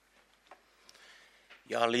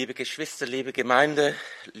Ja, liebe Geschwister, liebe Gemeinde,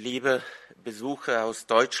 liebe Besucher aus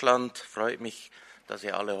Deutschland, freut mich, dass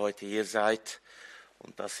ihr alle heute hier seid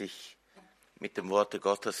und dass ich mit dem Worte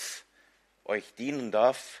Gottes euch dienen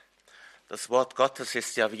darf. Das Wort Gottes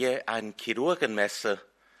ist ja wie ein Chirurgenmesser,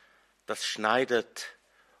 das schneidet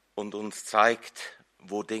und uns zeigt,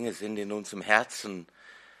 wo Dinge sind in unserem Herzen,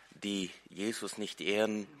 die Jesus nicht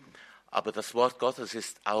ehren. Aber das Wort Gottes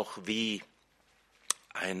ist auch wie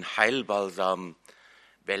ein Heilbalsam,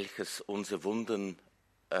 welches unsere Wunden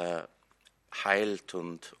heilt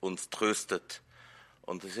und uns tröstet.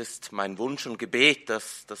 Und es ist mein Wunsch und Gebet,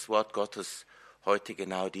 dass das Wort Gottes heute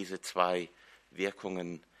genau diese zwei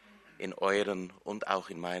Wirkungen in euren und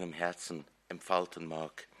auch in meinem Herzen entfalten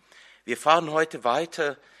mag. Wir fahren heute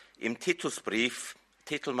weiter im Titusbrief.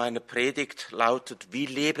 Titel meiner Predigt lautet: Wie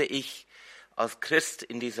lebe ich als Christ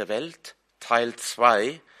in dieser Welt? Teil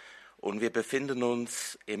 2. Und wir befinden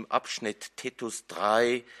uns im Abschnitt Titus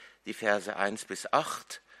 3, die Verse 1 bis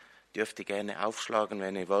 8. Dürft ihr gerne aufschlagen,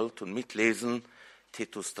 wenn ihr wollt, und mitlesen.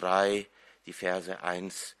 Titus 3, die Verse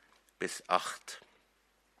 1 bis 8.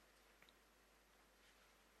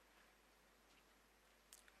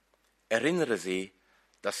 Erinnere sie,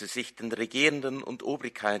 dass sie sich den Regierenden und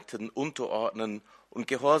Obrigkeiten unterordnen und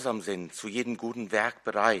gehorsam sind, zu jedem guten Werk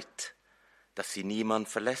bereit, dass sie niemand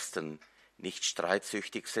verlästern, nicht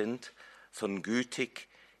streitsüchtig sind, sondern gütig,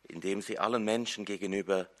 indem sie allen Menschen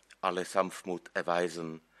gegenüber alle Sanftmut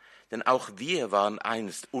erweisen. Denn auch wir waren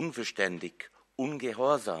einst unverständig,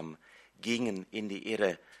 ungehorsam, gingen in die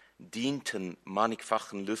Irre, dienten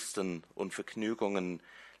mannigfachen Lüsten und Vergnügungen,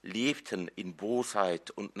 lebten in Bosheit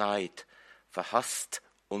und Neid, verhasst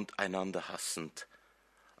und einander hassend.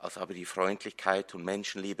 Als aber die Freundlichkeit und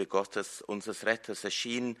Menschenliebe Gottes, unseres Retters,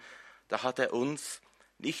 erschien, da hat er uns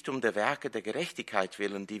nicht um der Werke der Gerechtigkeit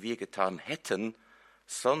willen, die wir getan hätten,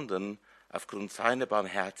 sondern aufgrund seiner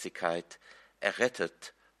Barmherzigkeit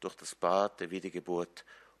errettet durch das Bad der Wiedergeburt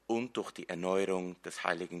und durch die Erneuerung des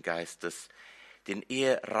Heiligen Geistes, den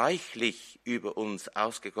er reichlich über uns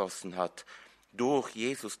ausgegossen hat, durch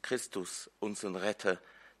Jesus Christus, unseren Retter,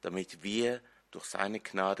 damit wir durch seine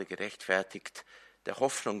Gnade gerechtfertigt, der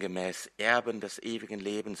Hoffnung gemäß Erben des ewigen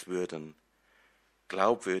Lebens würden.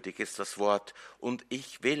 Glaubwürdig ist das Wort, und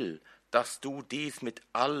ich will, dass du dies mit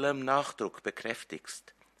allem Nachdruck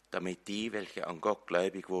bekräftigst, damit die, welche an Gott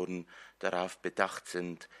gläubig wurden, darauf bedacht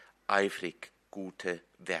sind, eifrig gute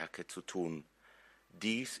Werke zu tun.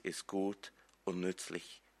 Dies ist gut und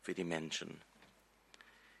nützlich für die Menschen.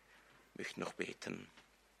 Ich möchte noch beten.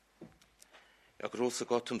 Ja, großer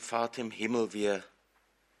Gott und Vater im Himmel, wir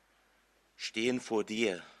stehen vor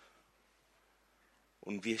dir.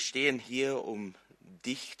 Und wir stehen hier, um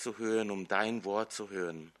dich zu hören, um dein Wort zu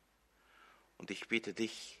hören. Und ich bitte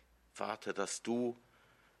dich, Vater, dass du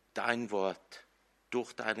dein Wort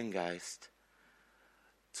durch deinen Geist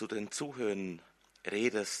zu den Zuhörern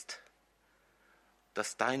redest,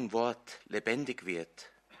 dass dein Wort lebendig wird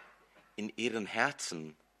in ihren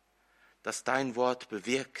Herzen, dass dein Wort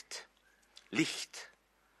bewirkt Licht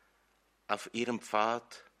auf ihrem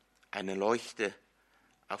Pfad, eine Leuchte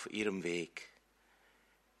auf ihrem Weg.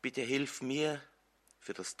 Bitte hilf mir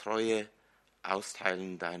für das treue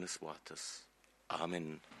Austeilen deines Wortes.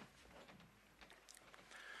 Amen.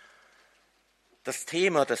 Das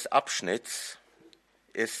Thema des Abschnitts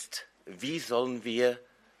ist: Wie sollen wir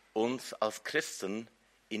uns als Christen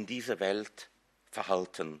in dieser Welt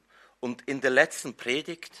verhalten? Und in der letzten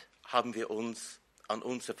Predigt haben wir uns an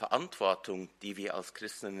unsere Verantwortung, die wir als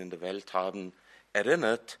Christen in der Welt haben,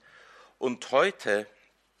 erinnert. Und heute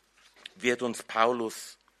wird uns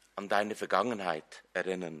Paulus an deine Vergangenheit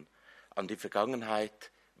erinnern, an die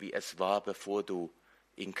Vergangenheit, wie es war, bevor du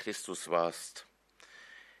in Christus warst.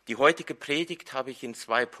 Die heutige Predigt habe ich in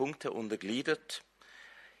 2 Punkte untergliedert.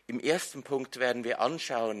 Im ersten Punkt werden wir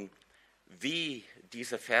anschauen, wie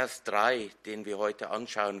dieser Vers 3, den wir heute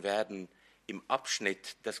anschauen werden, im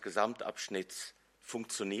Abschnitt des Gesamtabschnitts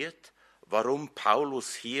funktioniert, warum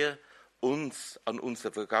Paulus hier uns an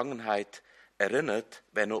unsere Vergangenheit erinnert,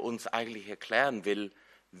 wenn er uns eigentlich erklären will,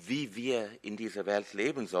 wie wir in dieser Welt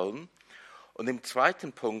leben sollen. Und im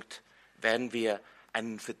zweiten Punkt werden wir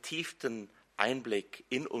einen vertieften Einblick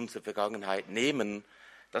in unsere Vergangenheit nehmen.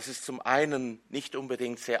 Das ist zum einen nicht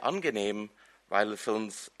unbedingt sehr angenehm, weil es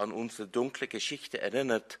uns an unsere dunkle Geschichte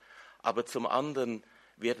erinnert, aber zum anderen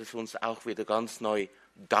wird es uns auch wieder ganz neu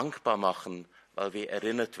dankbar machen, weil wir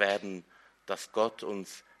erinnert werden, dass Gott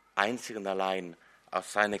uns einzig und allein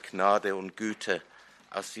aus seiner Gnade und Güte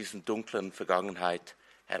aus dieser dunklen Vergangenheit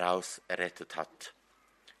heraus errettet hat.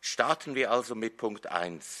 Starten wir also mit Punkt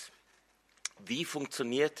 1. Wie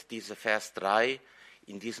funktioniert dieser Vers 3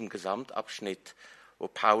 in diesem Gesamtabschnitt wo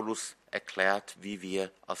Paulus erklärt, wie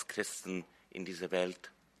wir als Christen in dieser Welt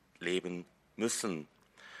leben müssen.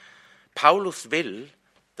 Paulus will,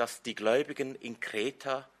 dass die Gläubigen in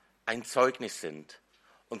Kreta ein Zeugnis sind.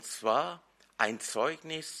 Und zwar ein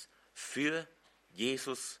Zeugnis für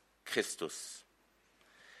Jesus Christus.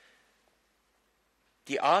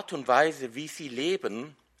 Die Art und Weise, wie sie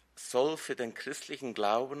leben, soll für den christlichen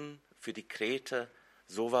Glauben, für die Kreter,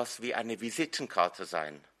 sowas wie eine Visitenkarte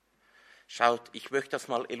sein. Schaut, ich möchte das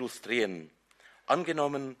mal illustrieren.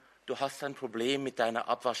 Angenommen, du hast ein Problem mit deiner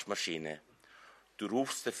Abwaschmaschine. Du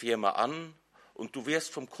rufst die Firma an und du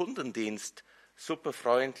wirst vom Kundendienst super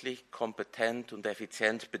freundlich, kompetent und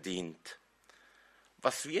effizient bedient.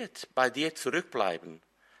 Was wird bei dir zurückbleiben?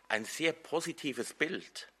 Ein sehr positives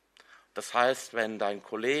Bild. Das heißt, wenn dein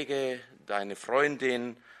Kollege, deine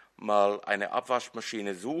Freundin mal eine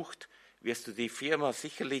Abwaschmaschine sucht, wirst du die Firma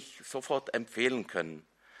sicherlich sofort empfehlen können.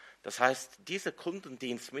 Das heißt, dieser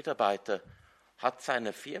Kundendienstmitarbeiter hat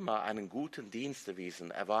seiner Firma einen guten Dienst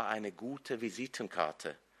erwiesen. Er war eine gute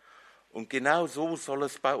Visitenkarte. Und genau so soll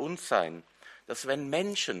es bei uns sein, dass wenn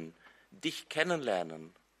Menschen dich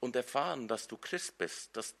kennenlernen und erfahren, dass du Christ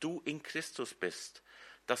bist, dass du in Christus bist,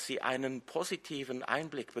 dass sie einen positiven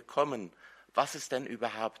Einblick bekommen, was es denn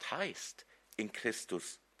überhaupt heißt, in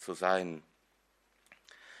Christus zu sein.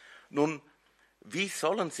 Nun, wie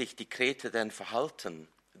sollen sich die Kreter denn verhalten,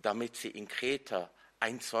 damit sie in Kreta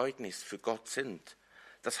ein Zeugnis für Gott sind?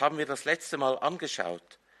 Das haben wir das letzte Mal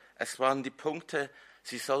angeschaut. Es waren die Punkte,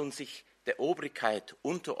 sie sollen sich der Obrigkeit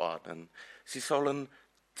unterordnen. Sie sollen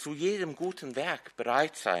zu jedem guten Werk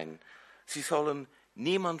bereit sein. Sie sollen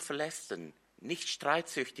niemand verlästern, nicht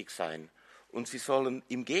streitsüchtig sein. Und sie sollen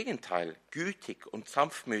im Gegenteil gütig und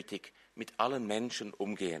sanftmütig mit allen Menschen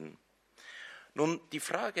umgehen. Nun, die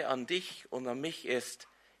Frage an dich und an mich ist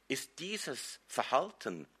dieses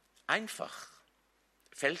Verhalten einfach?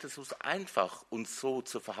 Fällt es uns einfach, uns so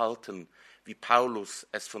zu verhalten, wie Paulus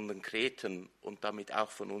es von den Kretern und damit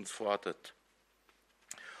auch von uns fordert?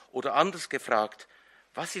 Oder anders gefragt,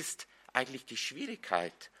 was ist eigentlich die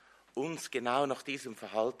Schwierigkeit, uns genau nach diesem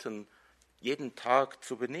Verhalten jeden Tag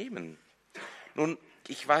zu benehmen? Nun,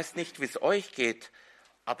 ich weiß nicht, wie es euch geht,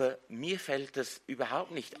 aber mir fällt es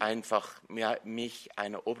überhaupt nicht einfach, mich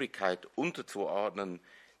einer Obrigkeit unterzuordnen,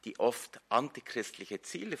 die oft antichristliche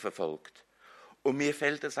Ziele verfolgt. Und mir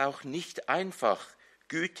fällt es auch nicht einfach,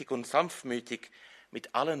 gütig und sanftmütig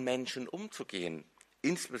mit allen Menschen umzugehen,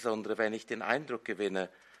 insbesondere wenn ich den Eindruck gewinne,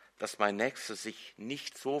 dass mein Nächster sich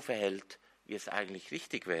nicht so verhält, wie es eigentlich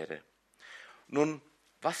richtig wäre. Nun,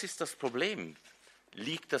 was ist das Problem?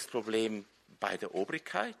 Liegt das Problem bei der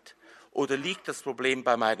Obrigkeit oder liegt das Problem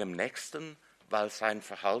bei meinem Nächsten, weil sein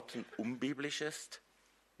Verhalten unbiblisch ist?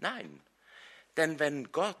 Nein, denn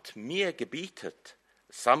wenn Gott mir gebietet,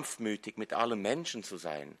 sanftmütig mit allen Menschen zu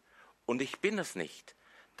sein, und ich bin es nicht,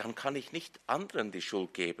 dann kann ich nicht anderen die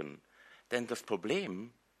Schuld geben, denn das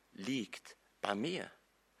Problem liegt bei mir.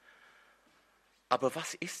 Aber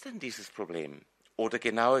was ist denn dieses Problem? Oder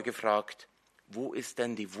genauer gefragt, wo ist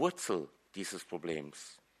denn die Wurzel dieses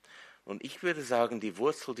Problems? Und ich würde sagen, die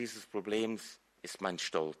Wurzel dieses Problems ist mein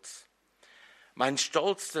Stolz. Mein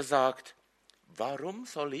Stolz, der sagt, warum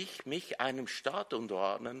soll ich mich einem Staat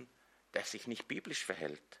unterordnen, der sich nicht biblisch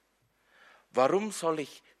verhält? Warum soll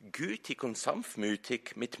ich gütig und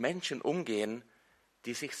sanftmütig mit Menschen umgehen,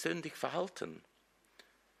 die sich sündig verhalten?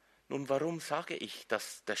 Nun, warum sage ich,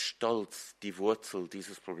 dass der Stolz die Wurzel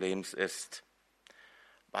dieses Problems ist?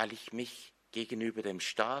 Weil ich mich gegenüber dem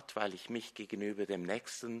Staat, weil ich mich gegenüber dem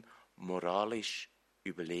Nächsten moralisch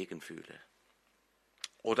überlegen fühle.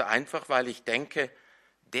 Oder einfach, weil ich denke,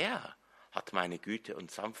 der hat meine Güte und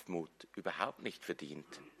Sanftmut überhaupt nicht verdient.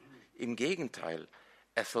 Im Gegenteil,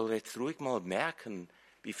 er soll jetzt ruhig mal merken,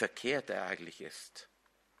 wie verkehrt er eigentlich ist.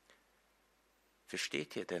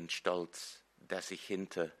 Versteht ihr den Stolz, der sich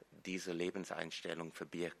hinter dieser Lebenseinstellung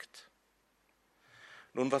verbirgt?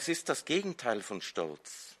 Nun, was ist das Gegenteil von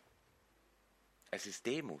Stolz? Es ist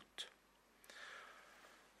Demut.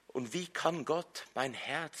 Und wie kann Gott mein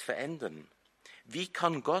Herz verändern? Wie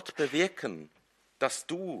kann Gott bewirken, dass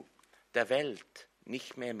du der Welt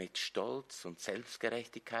nicht mehr mit Stolz und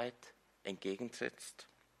Selbstgerechtigkeit entgegentrittst?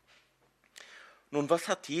 Nun, was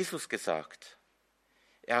hat Jesus gesagt?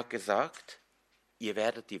 Er hat gesagt, ihr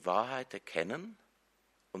werdet die Wahrheit erkennen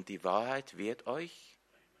und die Wahrheit wird euch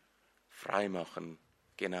frei machen.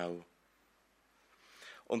 Genau.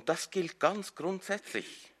 Und das gilt ganz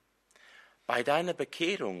grundsätzlich. Bei deiner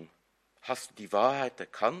Bekehrung hast du die Wahrheit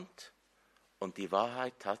erkannt und die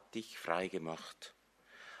Wahrheit hat dich frei gemacht.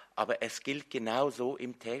 Aber es gilt genauso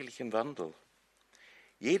im täglichen Wandel.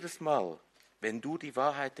 Jedes Mal, wenn du die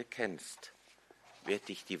Wahrheit erkennst, wird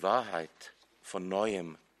dich die Wahrheit von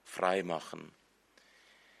Neuem frei machen.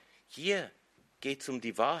 Hier geht es um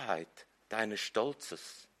die Wahrheit deines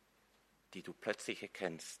Stolzes, die du plötzlich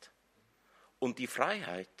erkennst. Und die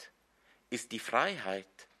Freiheit ist die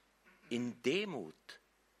Freiheit, in Demut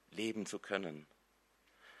leben zu können.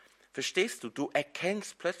 Verstehst du, du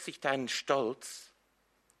erkennst plötzlich deinen Stolz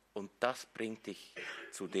und das bringt dich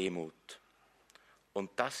zu Demut.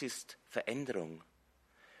 Und das ist Veränderung.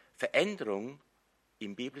 Veränderung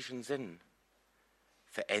im biblischen Sinn.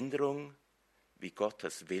 Veränderung, wie Gott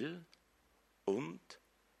es will und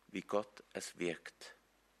wie Gott es wirkt.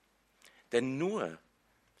 Denn nur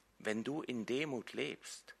wenn du in Demut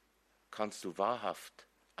lebst, kannst du wahrhaft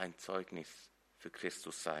ein Zeugnis für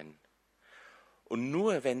Christus sein. Und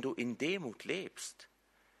nur wenn du in Demut lebst,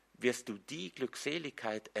 wirst du die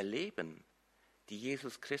Glückseligkeit erleben, die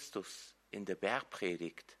Jesus Christus in der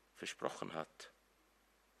Bergpredigt versprochen hat.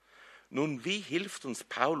 Nun, wie hilft uns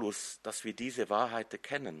Paulus, dass wir diese Wahrheit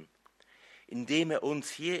erkennen? Indem er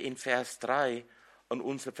uns hier in Vers 3 an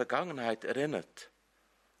unsere Vergangenheit erinnert.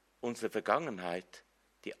 Unsere Vergangenheit,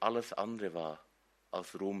 die alles andere war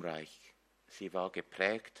als ruhmreich. Sie war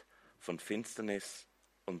geprägt von Finsternis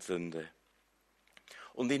und Sünde.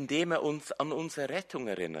 Und indem er uns an unsere Rettung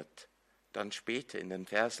erinnert, dann später in den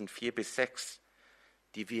Versen 4 bis 6,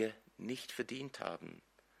 die wir nicht verdient haben,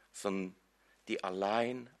 sondern die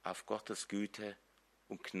allein auf Gottes Güte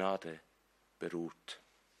und Gnade beruht.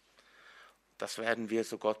 Das werden wir,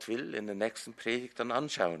 so Gott will, in der nächsten Predigt dann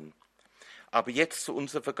anschauen. Aber jetzt zu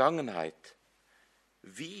unserer Vergangenheit.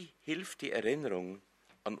 Wie hilft die Erinnerung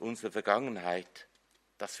an unsere Vergangenheit,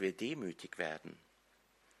 dass wir demütig werden?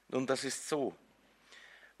 Nun, das ist so.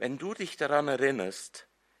 Wenn du dich daran erinnerst,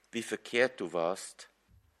 wie verkehrt du warst,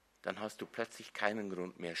 dann hast du plötzlich keinen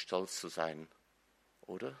Grund mehr, stolz zu sein,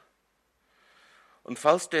 oder? Und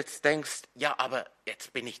falls du jetzt denkst, ja, aber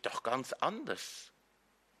jetzt bin ich doch ganz anders.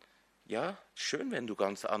 Ja, schön, wenn du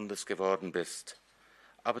ganz anders geworden bist.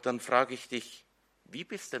 Aber dann frage ich dich, wie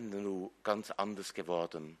bist denn du ganz anders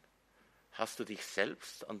geworden? Hast du dich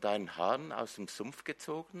selbst an deinen Haaren aus dem Sumpf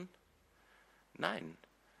gezogen? Nein,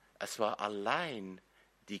 es war allein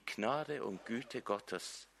die Gnade und Güte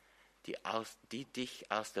Gottes, die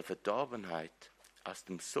dich aus der Verdorbenheit, aus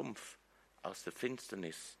dem Sumpf, aus der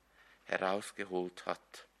Finsternis herausgeholt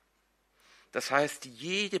hat. Das heißt,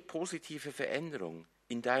 jede positive Veränderung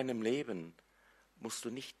in deinem Leben musst du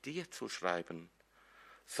nicht dir zuschreiben,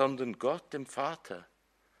 sondern Gott, dem Vater,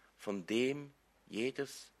 von dem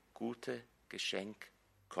jedes gute Geschenk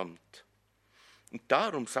kommt. Und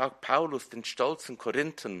darum sagt Paulus den stolzen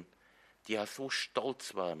Korinthern, die ja so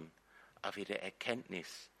stolz waren auf ihre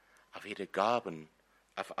Erkenntnis, auf ihre Gaben,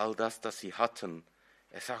 auf all das, das sie hatten.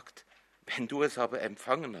 Er sagt, wenn du es aber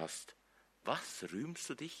empfangen hast, was rühmst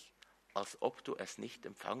du dich, als ob du es nicht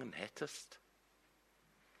empfangen hättest?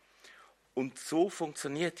 Und so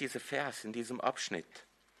funktioniert dieser Vers in diesem Abschnitt.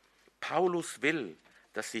 Paulus will,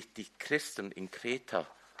 dass sich die Christen in Kreta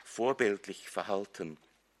vorbildlich verhalten,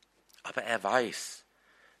 aber er weiß,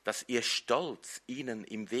 dass ihr Stolz ihnen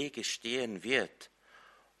im Wege stehen wird.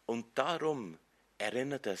 Und darum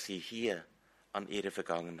erinnert er sie hier an ihre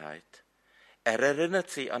Vergangenheit. Er erinnert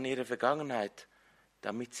sie an ihre Vergangenheit,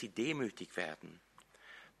 damit sie demütig werden.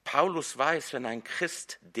 Paulus weiß, wenn ein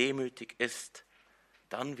Christ demütig ist,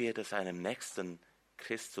 dann wird er seinem Nächsten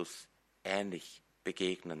Christus ähnlich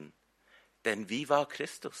begegnen. Denn wie war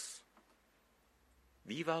Christus?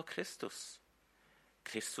 Wie war Christus?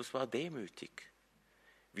 Christus war demütig.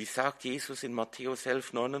 Wie sagt Jesus in Matthäus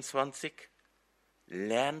 11,29?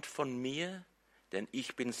 Lernt von mir, denn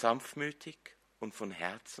ich bin sanftmütig und von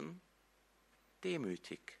Herzen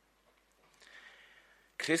demütig.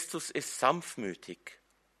 Christus ist sanftmütig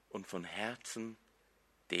und von Herzen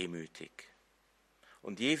demütig.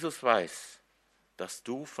 Und Jesus weiß, dass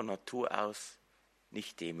du von Natur aus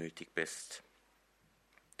nicht demütig bist.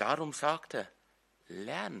 Darum sagt er,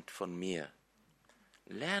 lernt von mir,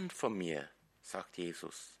 sagt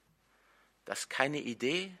Jesus. Das ist keine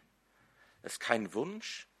Idee, das ist kein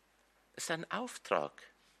Wunsch, es ist ein Auftrag.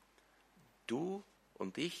 Du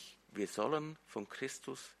und ich, wir sollen von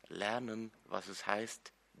Christus lernen, was es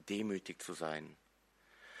heißt, demütig zu sein.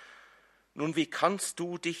 Nun, wie kannst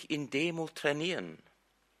du dich in Demut trainieren?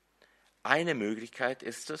 Eine Möglichkeit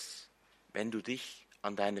ist es, wenn du dich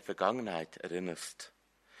an deine Vergangenheit erinnerst.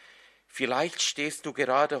 Vielleicht stehst du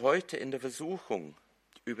gerade heute in der Versuchung,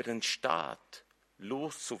 über den Staat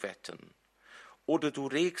loszuwetten. Oder du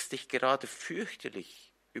regst dich gerade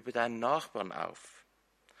fürchterlich über deinen Nachbarn auf.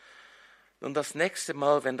 Und das nächste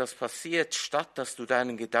Mal, wenn das passiert, statt dass du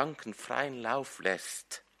deinen Gedanken freien Lauf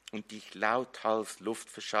lässt und dich lauthals Luft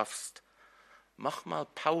verschaffst, mach mal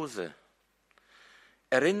Pause.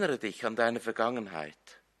 Erinnere dich an deine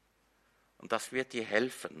Vergangenheit. Und das wird dir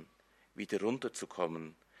helfen, wieder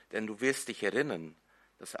runterzukommen. Denn du wirst dich erinnern,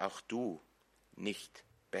 dass auch du nicht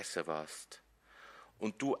besser warst.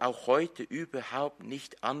 Und du auch heute überhaupt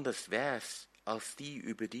nicht anders wärst als die,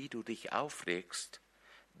 über die du dich aufregst,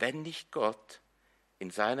 wenn nicht Gott in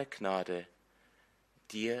seiner Gnade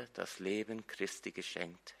dir das Leben Christi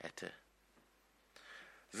geschenkt hätte.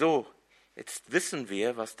 So, jetzt wissen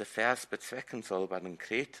wir, was der Vers bezwecken soll bei den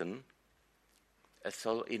Kreten. Es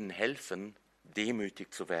soll ihnen helfen,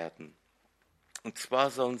 demütig zu werden. Und zwar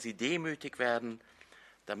sollen sie demütig werden,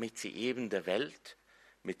 damit sie eben der Welt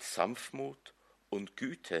mit Sanftmut und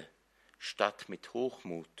Güte statt mit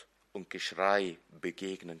Hochmut und Geschrei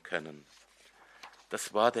begegnen können.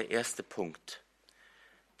 Das war der erste Punkt.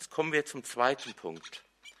 Jetzt kommen wir zum zweiten Punkt,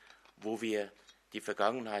 wo wir die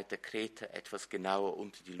Vergangenheit der Kreter etwas genauer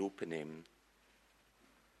unter die Lupe nehmen.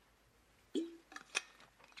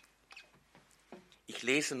 Ich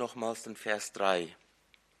lese nochmals den Vers 3.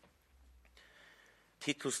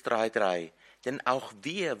 Titus 3,3. Denn auch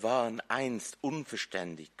wir waren einst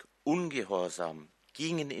unverständig, ungehorsam,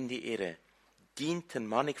 gingen in die Irre, dienten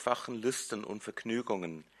mannigfachen Lüsten und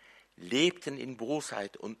Vergnügungen, lebten in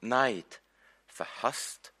Bosheit und Neid,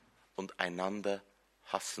 verhasst und einander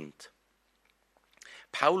hassend.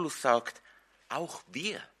 Paulus sagt, auch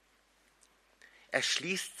wir. Er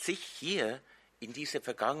schließt sich hier in diese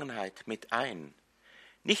Vergangenheit mit ein.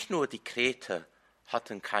 Nicht nur die Kreter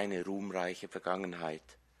hatten keine ruhmreiche Vergangenheit,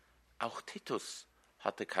 auch Titus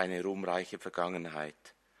hatte keine ruhmreiche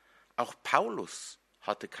Vergangenheit. Auch Paulus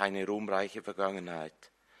hatte keine ruhmreiche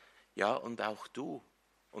Vergangenheit. Ja, und auch du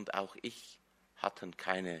und auch ich hatten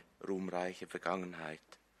keine ruhmreiche Vergangenheit.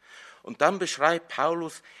 Und dann beschreibt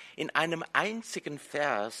Paulus in einem einzigen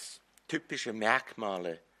Vers typische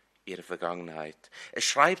Merkmale ihrer Vergangenheit. Er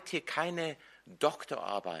schreibt hier keine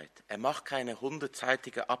Doktorarbeit, er macht keine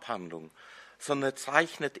 100-seitige Abhandlung, sondern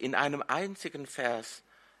zeichnet in einem einzigen Vers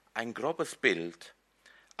ein grobes Bild,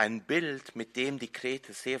 ein Bild, mit dem die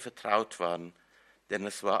Kreter sehr vertraut waren, denn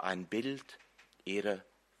es war ein Bild ihrer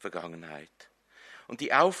Vergangenheit. Und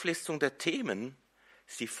die Auflistung der Themen,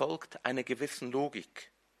 sie folgt einer gewissen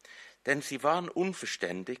Logik, denn sie waren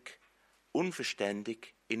unverständig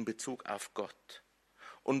in Bezug auf Gott.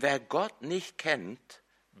 Und wer Gott nicht kennt,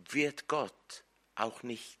 wird Gott auch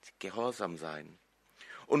nicht gehorsam sein.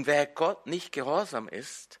 Und wer Gott nicht gehorsam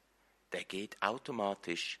ist, der geht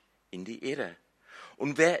automatisch in die Irre.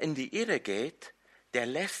 Und wer in die Irre geht, der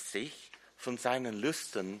lässt sich von seinen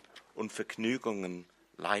Lüsten und Vergnügungen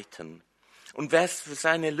leiten. Und wer für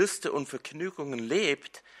seine Lüste und Vergnügungen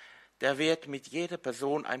lebt, der wird mit jeder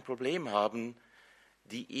Person ein Problem haben,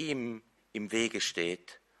 die ihm im Wege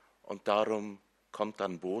steht. Und darum kommt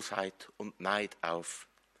dann Bosheit und Neid auf.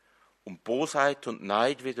 Und Bosheit und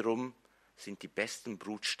Neid wiederum sind die besten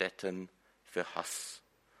Brutstätten für Hass.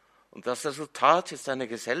 Und das Resultat ist eine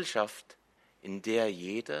Gesellschaft, in der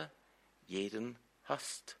jeder jeden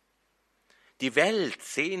hasst. Die Welt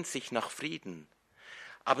sehnt sich nach Frieden,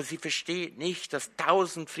 aber sie versteht nicht, dass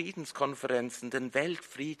 1000 Friedenskonferenzen den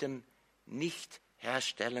Weltfrieden nicht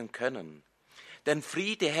herstellen können. Denn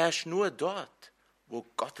Friede herrscht nur dort, wo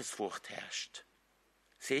Gottesfurcht herrscht.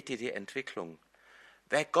 Seht ihr die Entwicklung?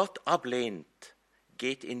 Wer Gott ablehnt,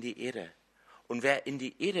 geht in die Irre. Und wer in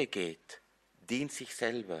die Irre geht, dient sich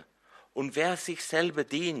selber. Und wer sich selber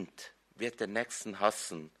dient, wird den Nächsten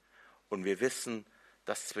hassen. Und wir wissen,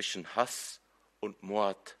 dass zwischen Hass und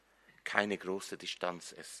Mord keine große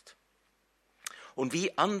Distanz ist. Und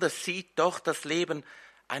wie anders sieht doch das Leben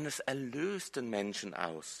eines erlösten Menschen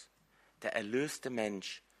aus? Der erlöste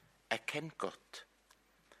Mensch erkennt Gott.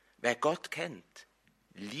 Wer Gott kennt,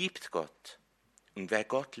 liebt Gott. Und wer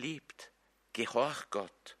Gott liebt, gehorcht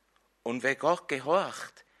Gott. Und wer Gott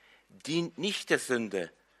gehorcht, dient nicht der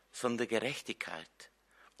Sünde, sondern der Gerechtigkeit.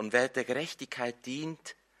 Und wer der Gerechtigkeit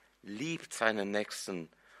dient, liebt seinen Nächsten.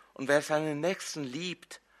 Und wer seinen Nächsten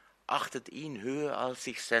liebt, achtet ihn höher als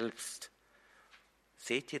sich selbst.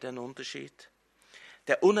 Seht ihr den Unterschied?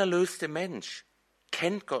 Der unerlöste Mensch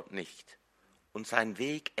kennt Gott nicht und sein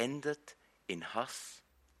Weg endet in Hass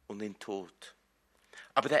und in Tod.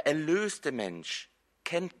 Aber der erlöste Mensch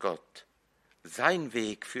kennt Gott. Sein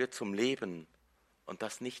Weg führt zum Leben und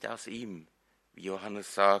das nicht aus ihm, wie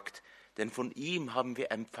Johannes sagt, denn von ihm haben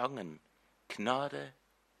wir empfangen Gnade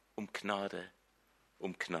um Gnade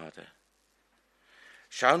um Gnade.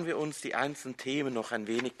 Schauen wir uns die einzelnen Themen noch ein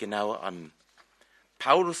wenig genauer an.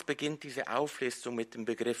 Paulus beginnt diese Auflistung mit dem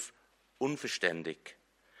Begriff unverständig.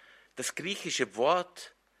 Das griechische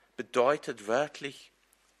Wort bedeutet wörtlich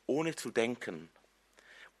ohne zu denken.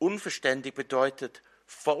 Unverständig bedeutet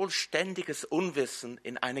vollständiges Unwissen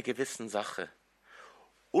in einer gewissen Sache.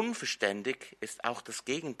 Unverständig ist auch das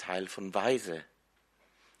Gegenteil von weise.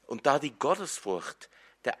 Und da die Gottesfurcht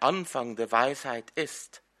der Anfang der Weisheit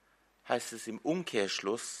ist, heißt es im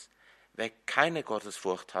Umkehrschluss, wer keine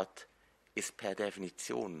Gottesfurcht hat, ist per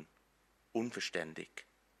Definition unverständig.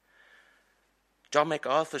 John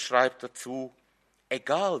MacArthur schreibt dazu,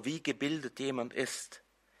 egal wie gebildet jemand ist,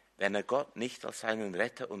 wenn er Gott nicht als seinen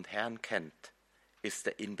Retter und Herrn kennt, ist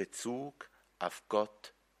er in Bezug auf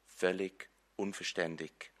Gott völlig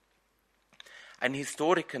unverständig. Ein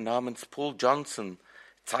Historiker namens Paul Johnson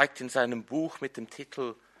zeigt in seinem Buch mit dem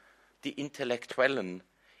Titel Die Intellektuellen,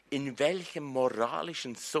 in welchem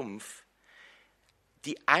moralischen Sumpf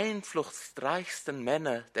die einflussreichsten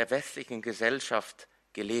Männer der westlichen Gesellschaft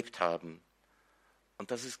gelebt haben.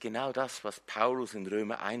 Und das ist genau das, was Paulus in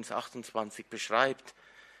Römer 1,28 beschreibt.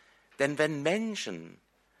 Denn wenn Menschen,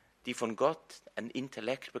 die von Gott ein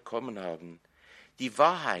Intellekt bekommen haben, die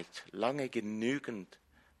Wahrheit lange genug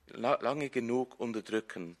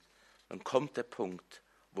unterdrücken, dann kommt der Punkt,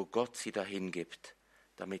 wo Gott sie dahin gibt,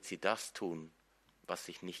 damit sie das tun, was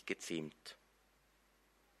sich nicht geziemt.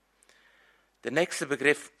 Der nächste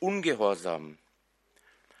Begriff Ungehorsam.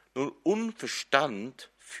 Nun, Unverstand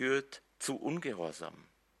führt zu Ungehorsam.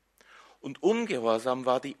 Und Ungehorsam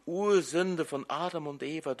war die Ursünde von Adam und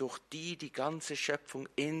Eva, durch die die ganze Schöpfung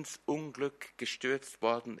ins Unglück gestürzt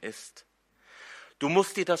worden ist. Du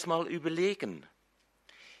musst dir das mal überlegen.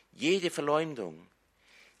 Jede Verleumdung,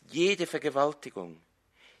 jede Vergewaltigung,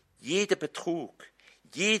 jeder Betrug,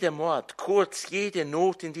 jeder Mord, kurz jede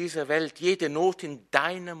Not in dieser Welt, jede Not in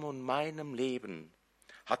deinem und meinem Leben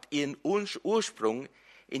hat ihren Ursprung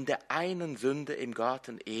in der einen Sünde im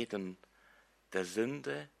Garten Eden, der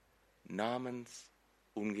Sünde namens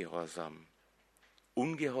Ungehorsam.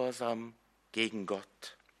 Ungehorsam gegen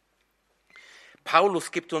Gott.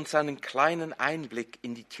 Paulus gibt uns einen kleinen Einblick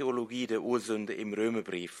in die Theologie der Ursünde im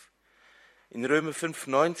Römerbrief. In Römer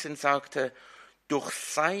 5,19 sagt er, durch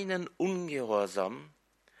seinen Ungehorsam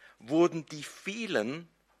wurden die vielen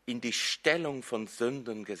in die Stellung von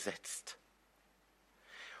Sünden gesetzt.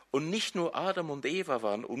 Und nicht nur Adam und Eva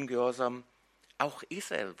waren ungehorsam, auch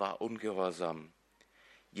Israel war ungehorsam.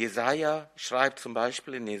 Jesaja schreibt zum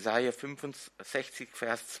Beispiel in Jesaja 65,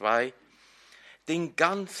 Vers 2, den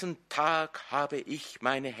ganzen Tag habe ich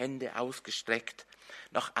meine Hände ausgestreckt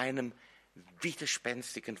nach einem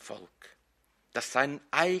widerspenstigen Volk, das seinen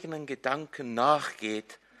eigenen Gedanken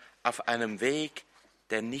nachgeht auf einem Weg,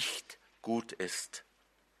 der nicht gut ist.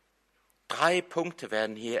 3 Punkte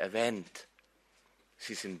werden hier erwähnt.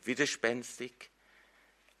 Sie sind widerspenstig,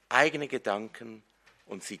 eigene Gedanken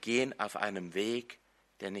und sie gehen auf einem Weg,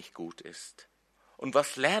 der nicht gut ist. Und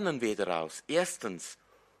was lernen wir daraus? Erstens,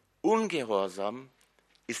 Ungehorsam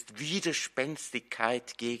ist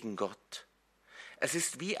Widerspenstigkeit gegen Gott. Es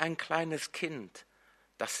ist wie ein kleines Kind,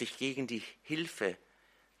 das sich gegen die Hilfe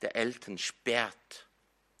der Eltern sperrt.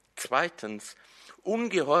 Zweitens,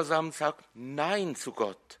 Ungehorsam sagt Nein zu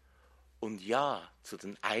Gott und Ja zu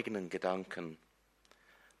den eigenen Gedanken.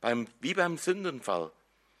 Wie beim Sündenfall.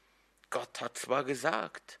 Gott hat zwar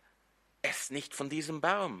gesagt, ess nicht von diesem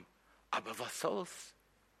Baum, aber was soll's?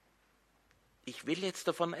 Ich will jetzt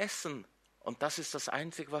davon essen und das ist das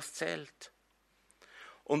Einzige, was zählt.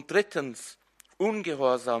 Und drittens,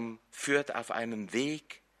 Ungehorsam führt auf einen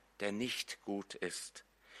Weg, der nicht gut ist.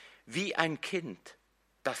 Wie ein Kind,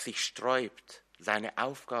 das sich sträubt, seine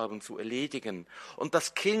Aufgaben zu erledigen. Und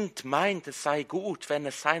das Kind meint, es sei gut, wenn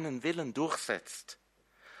es seinen Willen durchsetzt.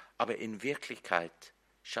 Aber in Wirklichkeit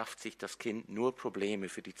schafft sich das Kind nur Probleme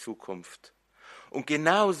für die Zukunft. Und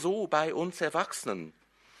genau so bei uns Erwachsenen.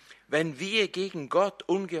 Wenn wir gegen Gott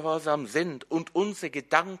ungehorsam sind und unsere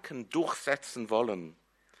Gedanken durchsetzen wollen,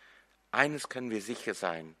 eines können wir sicher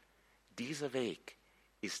sein, dieser Weg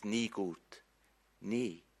ist nie gut.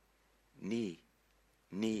 Nie, nie,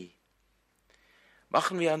 nie.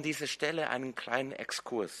 Machen wir an dieser Stelle einen kleinen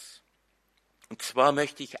Exkurs. Und zwar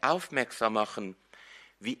möchte ich aufmerksam machen,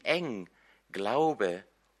 wie eng Glaube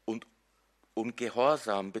und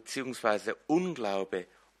Gehorsam bzw. Unglaube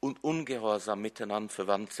und Ungehorsam miteinander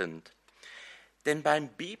verwandt sind. Denn beim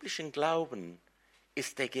biblischen Glauben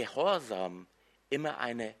ist der Gehorsam immer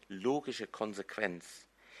eine logische Konsequenz.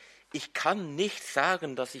 Ich kann nicht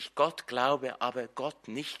sagen, dass ich Gott glaube, aber Gott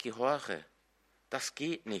nicht gehorche. Das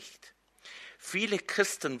geht nicht. Viele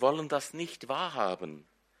Christen wollen das nicht wahrhaben.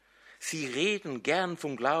 Sie reden gern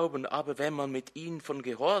vom Glauben, aber wenn man mit ihnen von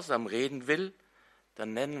Gehorsam reden will,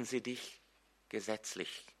 dann nennen sie dich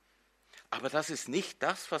gesetzlich. Aber das ist nicht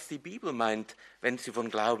das, was die Bibel meint, wenn sie von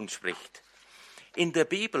Glauben spricht. In der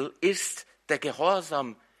Bibel ist der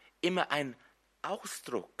Gehorsam immer ein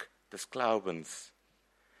Ausdruck des Glaubens.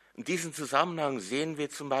 Und diesen Zusammenhang sehen wir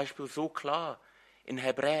zum Beispiel so klar in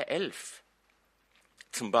Hebräer 11.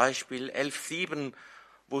 Zum Beispiel 11,7,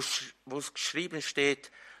 wo es geschrieben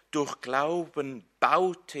steht, durch Glauben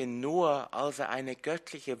baute Noah, als er eine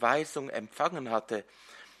göttliche Weisung empfangen hatte,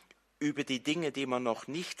 über die Dinge, die man noch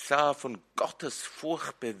nicht sah, von Gottes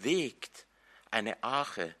Furcht bewegt, eine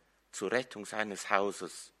Arche zur Rettung seines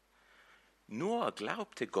Hauses. Noah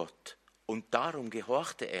glaubte Gott und darum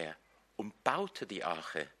gehorchte er und baute die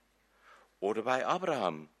Arche. Oder bei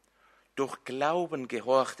Abraham. Durch Glauben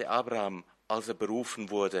gehorchte Abraham, als er berufen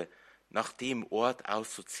wurde, nach dem Ort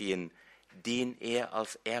auszuziehen, den er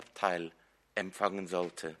als Erbteil empfangen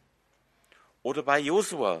sollte. Oder bei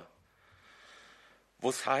Josua, wo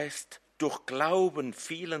es heißt, durch Glauben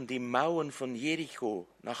fielen die Mauern von Jericho,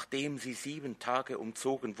 nachdem sie 7 Tage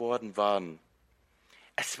umzogen worden waren.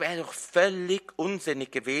 Es wäre doch völlig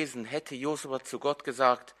unsinnig gewesen, hätte Josua zu Gott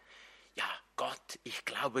gesagt, ja Gott, ich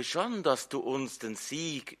glaube schon, dass du uns den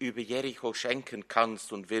Sieg über Jericho schenken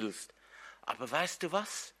kannst und willst. Aber weißt du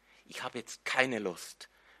was? Ich habe jetzt keine Lust,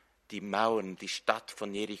 die Mauern, die Stadt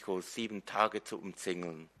von Jericho 7 Tage zu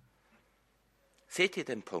umzingeln. Seht ihr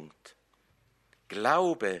den Punkt?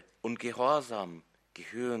 Glaube und Gehorsam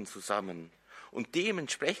gehören zusammen. Und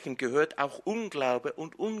dementsprechend gehört auch Unglaube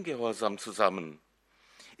und Ungehorsam zusammen.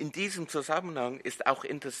 In diesem Zusammenhang ist auch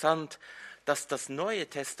interessant, dass das Neue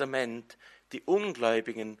Testament die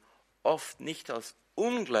Ungläubigen oft nicht als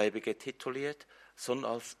Ungläubige tituliert,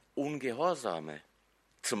 sondern als Ungehorsame.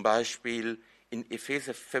 Zum Beispiel in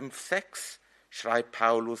Epheser 5,6 schreibt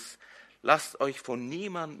Paulus, lasst euch von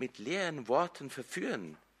niemand mit leeren Worten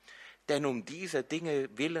verführen, denn um dieser Dinge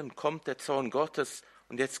willen kommt der Zorn Gottes,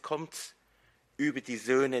 und jetzt kommt's, über die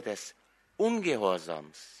Söhne des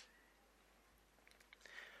Ungehorsams.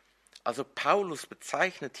 Also Paulus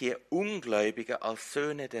bezeichnet hier Ungläubige als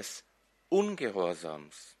Söhne des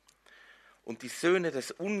Ungehorsams. Und die Söhne des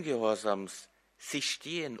Ungehorsams, sie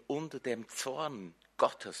stehen unter dem Zorn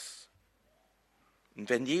Gottes. Und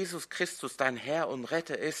wenn Jesus Christus dein Herr und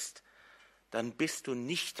Retter ist, dann bist du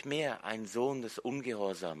nicht mehr ein Sohn des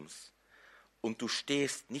Ungehorsams und du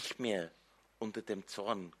stehst nicht mehr unter dem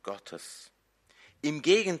Zorn Gottes. Im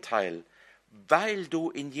Gegenteil, weil du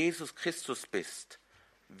in Jesus Christus bist,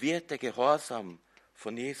 wird der Gehorsam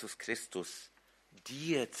von Jesus Christus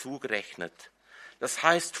dir zugerechnet. Das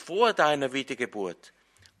heißt, vor deiner Wiedergeburt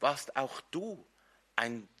warst auch du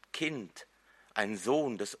ein Kind, ein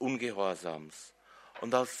Sohn des Ungehorsams.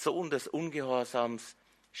 Und als Sohn des Ungehorsams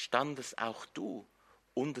standest auch du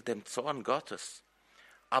unter dem Zorn Gottes.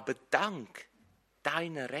 Aber dank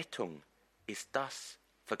deiner Rettung ist das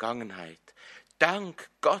Vergangenheit. Dank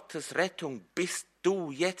Gottes Rettung bist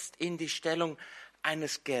du jetzt in die Stellung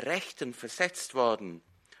eines Gerechten versetzt worden.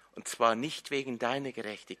 Und zwar nicht wegen deiner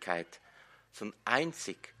Gerechtigkeit, sondern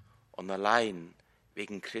einzig und allein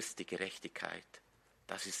wegen Christi Gerechtigkeit.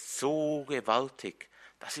 Das ist so gewaltig,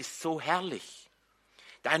 das ist so herrlich.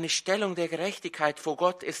 Deine Stellung der Gerechtigkeit vor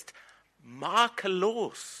Gott ist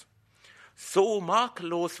makellos. So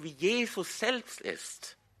makellos, wie Jesus selbst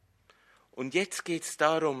ist. Und jetzt geht es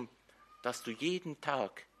darum, dass du jeden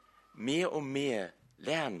Tag mehr und mehr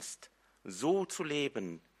lernst, so zu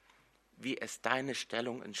leben, wie es deiner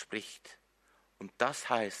Stellung entspricht. Und das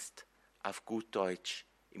heißt, auf gut Deutsch,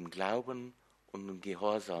 im Glauben und im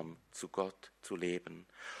Gehorsam zu Gott zu leben.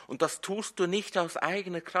 Und das tust du nicht aus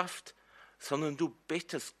eigener Kraft, sondern du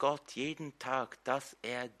bittest Gott jeden Tag, dass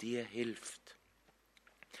er dir hilft.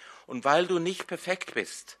 Und weil du nicht perfekt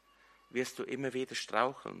bist, wirst du immer wieder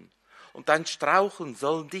straucheln. Und dein Straucheln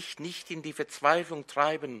soll dich nicht in die Verzweiflung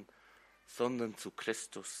treiben, sondern zu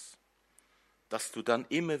Christus. Dass du dann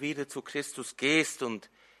immer wieder zu Christus gehst und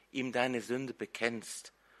ihm deine Sünde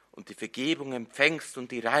bekennst und die Vergebung empfängst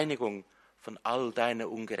und die Reinigung von all deiner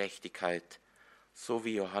Ungerechtigkeit, so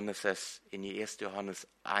wie Johannes es in 1. Johannes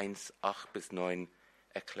 1, 8-9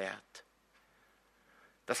 erklärt.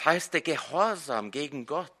 Das heißt, der Gehorsam gegen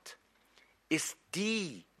Gott ist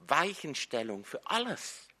die Weichenstellung für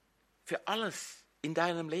alles in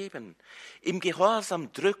deinem Leben. Im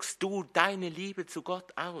Gehorsam drückst du deine Liebe zu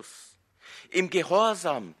Gott aus. Im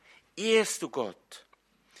Gehorsam ehrst du Gott.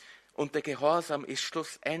 Und der Gehorsam ist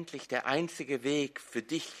schlussendlich der einzige Weg für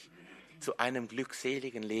dich zu einem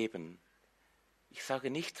glückseligen Leben. Ich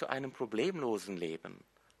sage nicht zu einem problemlosen Leben,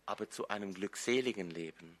 aber zu einem glückseligen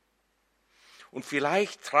Leben. Und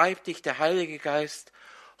vielleicht treibt dich der Heilige Geist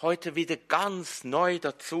heute wieder ganz neu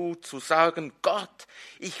dazu, zu sagen, Gott,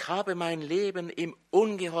 ich habe mein Leben im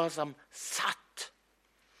Ungehorsam satt.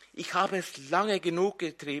 Ich habe es lange genug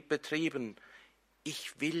betrieben.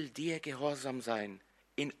 Ich will dir gehorsam sein.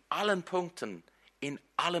 in allen Punkten, in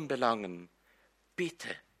allen Belangen.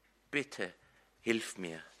 Bitte, bitte, hilf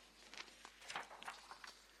mir.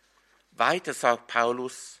 Weiter sagt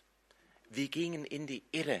Paulus, wir gingen in die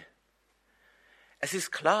Irre. Es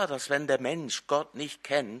ist klar, dass wenn der Mensch Gott nicht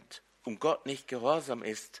kennt und Gott nicht gehorsam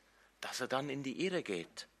ist, dass er dann in die Irre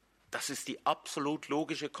geht. Das ist die absolut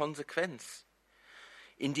logische Konsequenz.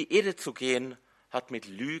 In die Irre zu gehen, hat mit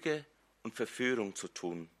Lüge und Verführung zu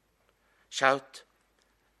tun. Schaut,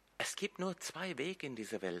 es gibt nur zwei Wege in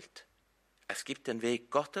dieser Welt. Es gibt den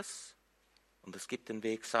Weg Gottes und es gibt den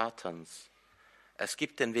Weg Satans. Es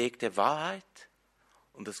gibt den Weg der Wahrheit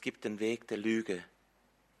und es gibt den Weg der Lüge.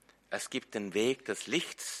 Es gibt den Weg des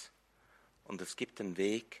Lichts und es gibt den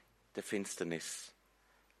Weg der Finsternis.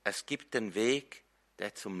 Es gibt den Weg,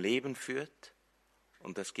 der zum Leben führt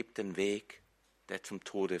und es gibt den Weg, der zum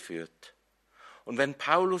Tode führt. Und wenn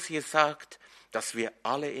Paulus hier sagt, dass wir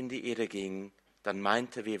alle in die Irre gingen, dann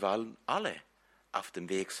meint er, wir waren alle auf dem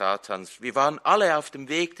Weg Satans. Wir waren alle auf dem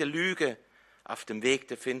Weg der Lüge, auf dem Weg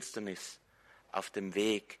der Finsternis, auf dem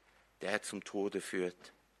Weg, der zum Tode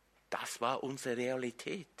führt. Das war unsere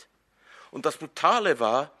Realität. Und das Brutale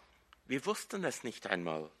war, wir wussten es nicht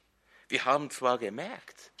einmal. Wir haben zwar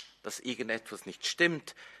gemerkt, dass irgendetwas nicht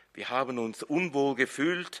stimmt, wir haben uns unwohl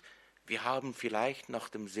gefühlt, wir haben vielleicht nach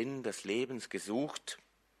dem Sinn des Lebens gesucht,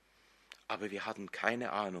 aber wir hatten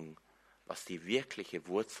keine Ahnung, was die wirkliche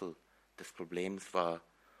Wurzel des Problems war.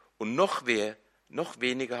 Und noch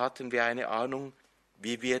weniger hatten wir eine Ahnung,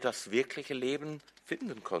 wie wir das wirkliche Leben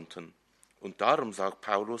finden konnten. Und darum sagt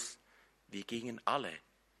Paulus, wir gingen alle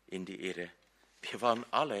in die Irre. Wir waren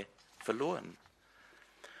alle verloren.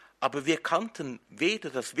 Aber wir kannten weder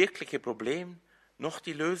das wirkliche Problem noch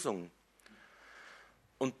die Lösung.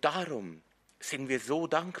 Und darum sind wir so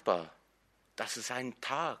dankbar, dass es einen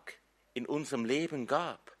Tag in unserem Leben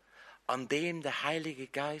gab, an dem der Heilige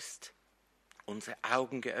Geist unsere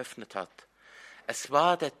Augen geöffnet hat. Es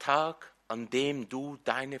war der Tag, an dem du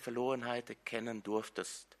deine Verlorenheit erkennen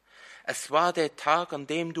durftest. Es war der Tag, an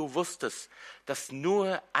dem du wusstest, dass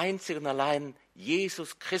nur einzig und allein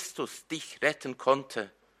Jesus Christus dich retten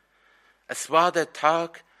konnte. Es war der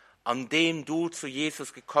Tag, an dem du zu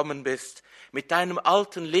Jesus gekommen bist, mit deinem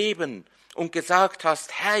alten Leben und gesagt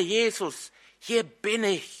hast, Herr Jesus, hier bin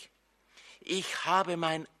ich. Ich habe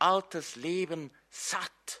mein altes Leben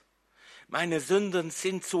satt. Meine Sünden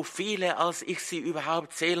sind so viele, als ich sie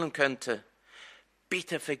überhaupt zählen könnte.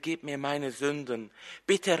 Bitte vergib mir meine Sünden.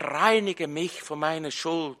 Bitte reinige mich von meiner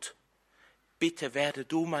Schuld. Bitte werde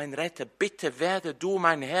du mein Retter. Bitte werde du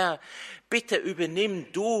mein Herr. Bitte übernimm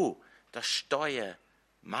du das Steuer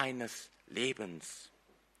meines Lebens.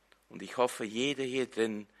 Und ich hoffe, jeder hier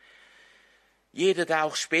drin, jeder, der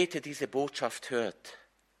auch später diese Botschaft hört,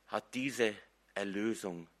 hat diese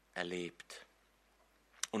Erlösung erlebt.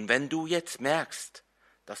 Und wenn du jetzt merkst,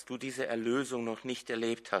 dass du diese Erlösung noch nicht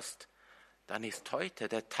erlebt hast, dann ist heute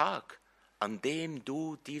der Tag, an dem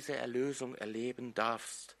du diese Erlösung erleben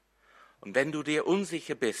darfst. Und wenn du dir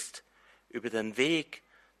unsicher bist über den Weg,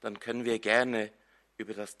 dann können wir gerne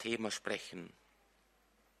über das Thema sprechen.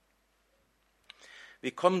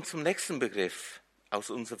 Wir kommen zum nächsten Begriff aus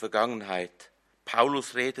unserer Vergangenheit.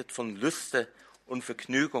 Paulus redet von Lüste und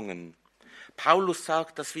Vergnügungen. Paulus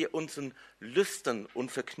sagt, dass wir unseren Lüsten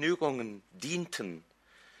und Vergnügungen dienten.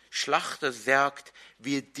 Schlachter sagt,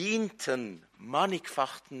 wir dienten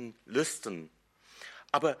mannigfachen Lüsten.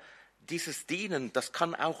 Aber dieses Dienen, das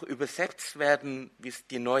kann auch übersetzt werden, wie es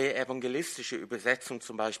die neue evangelistische Übersetzung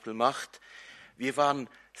zum Beispiel macht. Wir waren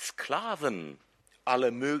Sklaven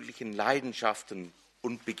aller möglichen Leidenschaften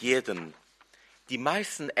und Begierden. Die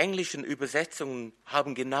meisten englischen Übersetzungen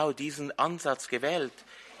haben genau diesen Ansatz gewählt,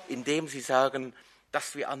 indem sie sagen,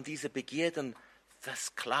 dass wir an diese Begierden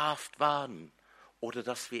versklavt waren oder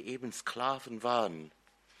dass wir eben Sklaven waren.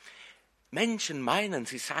 Menschen meinen,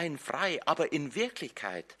 sie seien frei, aber in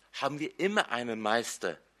Wirklichkeit haben wir immer einen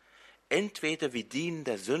Meister. Entweder wir dienen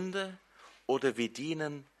der Sünde oder wir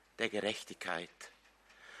dienen der Gerechtigkeit.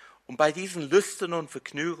 Und bei diesen Lüsten und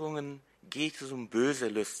Vergnügungen geht es um böse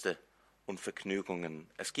Lüste und Vergnügungen.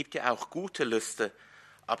 Es gibt ja auch gute Lüste,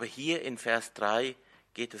 aber hier in Vers 3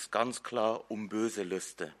 geht es ganz klar um böse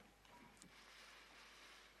Lüste.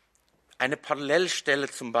 Eine Parallelstelle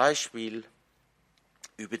zum Beispiel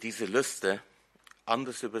über diese Lüste,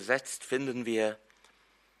 anders übersetzt, finden wir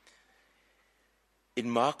in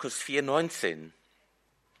Markus 4,19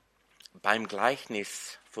 beim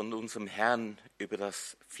Gleichnis von unserem Herrn über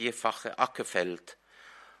das vierfache Ackerfeld,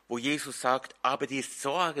 wo Jesus sagt, aber die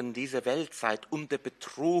Sorgen dieser Weltzeit und der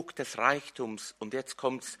Betrug des Reichtums, und jetzt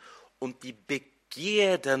kommt's, und die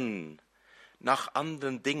Begierden nach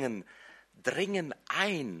anderen Dingen, dringen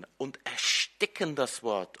ein und ersticken das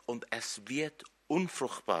Wort und es wird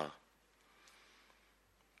unfruchtbar.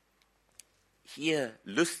 Hier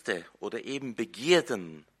Lüste oder eben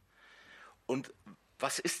Begierden. Und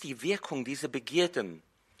was ist die Wirkung dieser Begierden?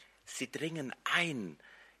 Sie dringen ein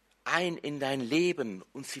in dein Leben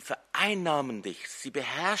und sie vereinnahmen dich, sie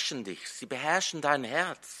beherrschen dein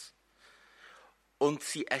Herz und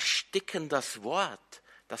sie ersticken das Wort,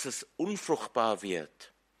 dass es unfruchtbar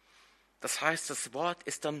wird. Das heißt, das Wort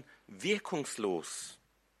ist dann wirkungslos.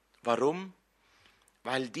 Warum?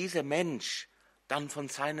 Weil dieser Mensch dann von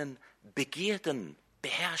seinen Begierden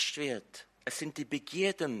beherrscht wird. Es sind die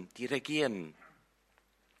Begierden, die regieren.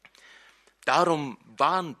 Darum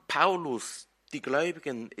warnt Paulus die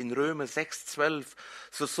Gläubigen in Römer 6,12,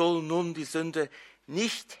 so soll nun die Sünde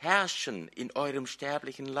nicht herrschen in eurem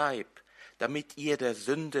sterblichen Leib, damit ihr der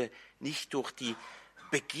Sünde nicht durch die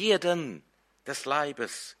Begierden des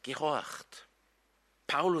Leibes gehorcht.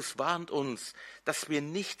 Paulus warnt uns, dass wir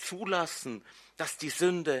nicht zulassen, dass die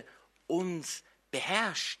Sünde uns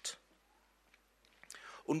beherrscht.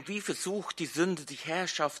 Und wie versucht die Sünde die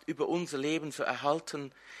Herrschaft über unser Leben zu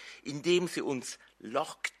erhalten? Indem sie uns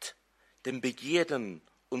lockt, den Begierden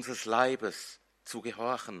unseres Leibes zu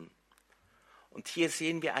gehorchen. Und hier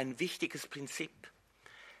sehen wir ein wichtiges Prinzip.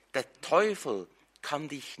 Der Teufel kann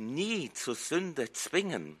dich nie zur Sünde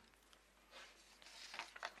zwingen,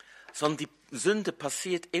 sondern die Sünde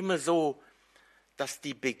passiert immer so, dass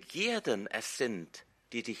die Begierden es sind,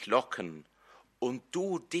 die dich locken und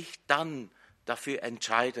du dich dann dafür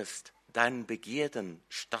entscheidest, deinen Begierden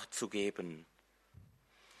stattzugeben.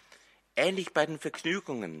 Ähnlich bei den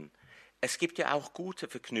Vergnügungen. Es gibt ja auch gute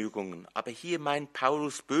Vergnügungen, aber hier meint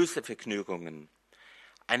Paulus böse Vergnügungen.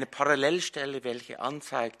 Eine Parallelstelle, welche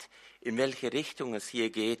anzeigt, in welche Richtung es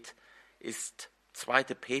hier geht, ist 2.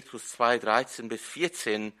 Petrus 2, 13 bis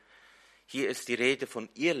 14. Hier ist die Rede von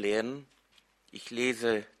Irrlehren. Ich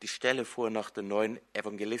lese die Stelle vor nach der neuen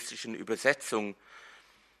evangelistischen Übersetzung.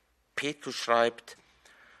 Petrus schreibt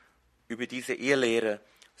über diese Irrlehre: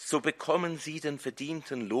 So bekommen sie den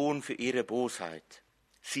verdienten Lohn für ihre Bosheit.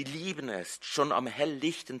 Sie lieben es, schon am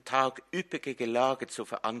helllichten Tag üppige Gelage zu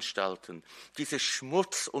veranstalten. Diese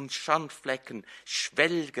Schmutz- und Schandflecken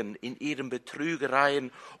schwelgen in ihren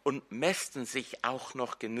Betrügereien und mästen sich auch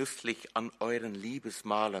noch genüsslich an euren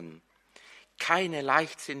Liebesmalen. Keine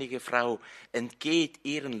leichtsinnige Frau entgeht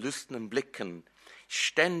ihren lüsternen Blicken.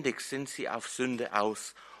 Ständig sind sie auf Sünde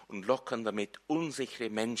aus und locken damit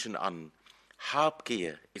unsichere Menschen an.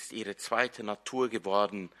 Habgier ist ihre zweite Natur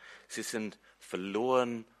geworden. Sie sind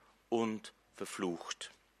verloren und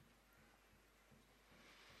verflucht.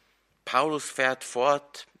 Paulus fährt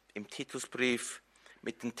fort im Titusbrief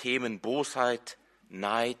mit den Themen Bosheit,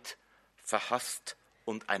 Neid, verhasst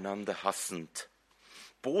und einander hassend.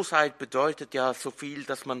 Bosheit bedeutet ja so viel,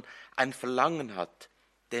 dass man ein Verlangen hat,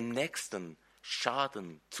 dem Nächsten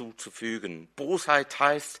Schaden zuzufügen. Bosheit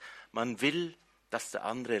heißt, man will, dass der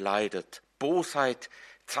andere leidet. Bosheit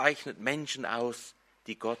zeichnet Menschen aus,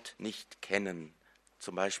 die Gott nicht kennen.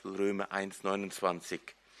 Zum Beispiel Römer 1,29.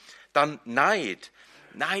 Dann Neid.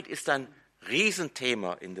 Neid ist ein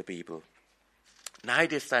Riesenthema in der Bibel.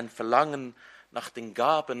 Neid ist ein Verlangen nach den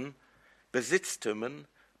Gaben, Besitztümern,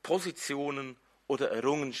 Positionen oder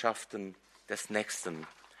Errungenschaften des Nächsten.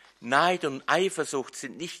 Neid und Eifersucht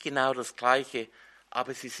sind nicht genau das Gleiche,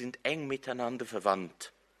 aber sie sind eng miteinander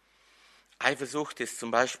verwandt. Eifersucht ist zum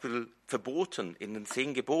Beispiel verboten in den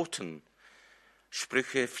 10 Geboten.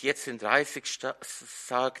 Sprüche 14,30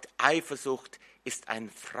 sagt, Eifersucht ist ein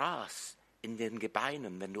Fraß in den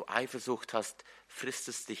Gebeinen. Wenn du Eifersucht hast, frisst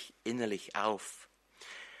es dich innerlich auf.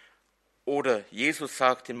 Oder Jesus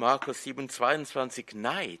sagt in Markus 7,22,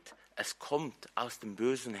 Neid, es kommt aus dem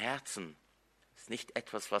bösen Herzen. Es ist nicht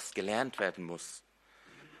etwas, was gelernt werden muss.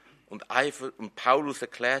 Und Paulus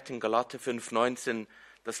erklärt in Galater 5,19,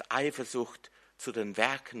 dass Eifersucht zu den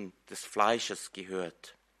Werken des Fleisches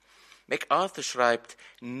gehört. MacArthur schreibt,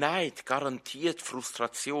 Neid garantiert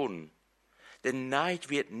Frustration, denn Neid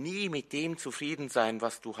wird nie mit dem zufrieden sein,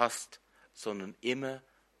 was du hast, sondern immer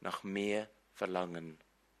nach mehr verlangen.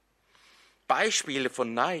 Beispiele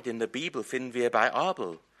von Neid in der Bibel finden wir bei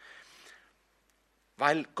Abel.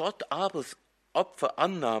 Weil Gott Abels Opfer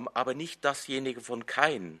annahm, aber nicht dasjenige von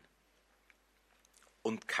Kain.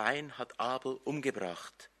 Und Kain hat Abel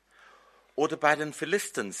umgebracht. Oder bei den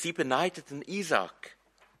Philistern, sie beneideten Isaak.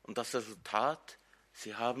 Und das Resultat,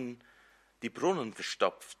 sie haben die Brunnen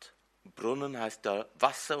verstopft. Brunnen heißt da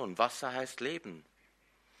Wasser und Wasser heißt Leben.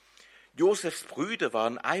 Josefs Brüder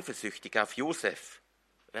waren eifersüchtig auf Josef.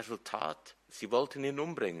 Resultat, sie wollten ihn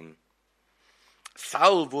umbringen.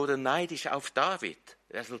 Saul wurde neidisch auf David.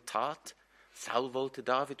 Resultat, Saul wollte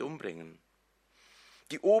David umbringen.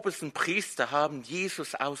 Die obersten Priester haben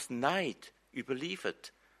Jesus aus Neid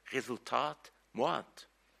überliefert. Resultat: Mord.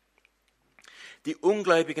 Die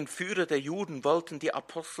ungläubigen Führer der Juden wollten die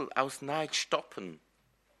Apostel aus Neid stoppen.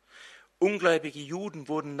 Ungläubige Juden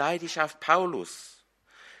wurden neidisch auf Paulus.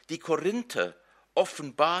 Die Korinther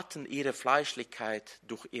offenbarten ihre Fleischlichkeit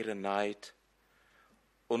durch ihren Neid.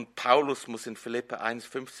 Und Paulus muss in Philipper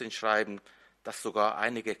 1,15 schreiben, dass sogar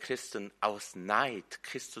einige Christen aus Neid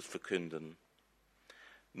Christus verkünden.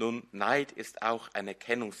 Nun, Neid ist auch ein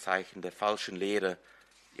Erkennungszeichen der falschen Lehre.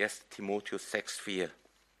 1. Timotheus 6,4.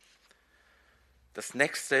 Das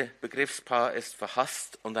nächste Begriffspaar ist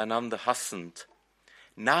verhasst und einander hassend.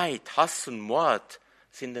 Neid, Hass und Mord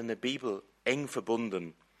sind in der Bibel eng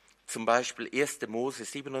verbunden. Zum Beispiel 1. Mose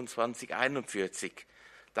 27,41.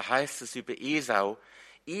 Da heißt es über Esau: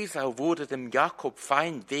 Esau wurde dem Jakob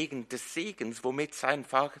Feind wegen des Segens, womit sein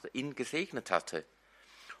Vater ihn gesegnet hatte.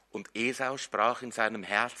 Und Esau sprach in seinem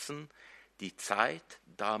Herzen: Die Zeit,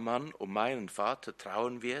 da man um meinen Vater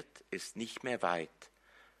trauen wird, ist nicht mehr weit.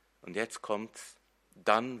 Und jetzt kommt's: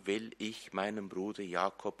 Dann will ich meinen Bruder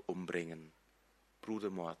Jakob umbringen.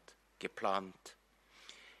 Brudermord, geplant.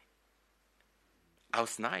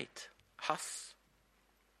 Aus Neid, Hass.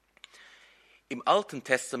 Im Alten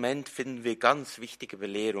Testament finden wir ganz wichtige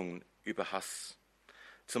Belehrungen über Hass.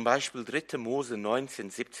 Zum Beispiel 3. Mose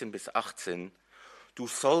 19, 17 bis 18. Du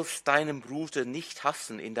sollst deinen Bruder nicht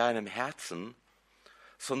hassen in deinem Herzen,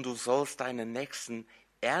 sondern du sollst deinen Nächsten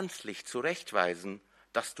ernstlich zurechtweisen,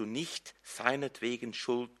 dass du nicht seinetwegen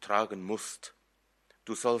Schuld tragen musst.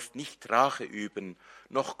 Du sollst nicht Rache üben,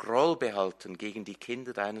 noch Groll behalten gegen die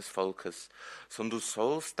Kinder deines Volkes, sondern du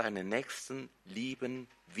sollst deinen Nächsten lieben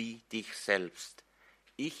wie dich selbst.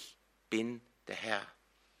 Ich bin der Herr.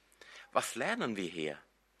 Was lernen wir hier?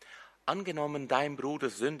 Angenommen, dein Bruder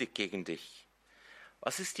sündigt gegen dich.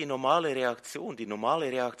 Was ist die normale Reaktion? Die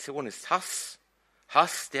normale Reaktion ist Hass.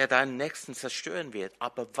 Hass, der deinen Nächsten zerstören wird.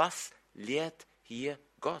 Aber was lehrt hier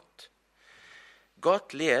Gott?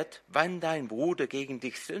 Gott lehrt, wenn dein Bruder gegen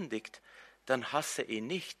dich sündigt, dann hasse ihn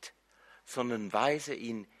nicht, sondern weise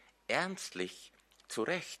ihn ernstlich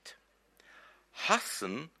zurecht.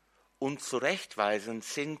 Hassen und Zurechtweisen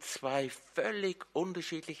sind zwei völlig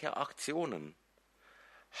unterschiedliche Aktionen.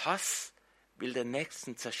 Hass will den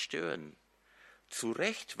Nächsten zerstören.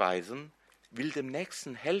 Zurechtweisen will dem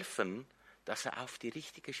Nächsten helfen, dass er auf die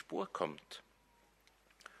richtige Spur kommt.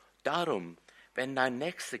 Darum, wenn dein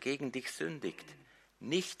Nächster gegen dich sündigt,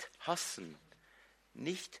 nicht hassen,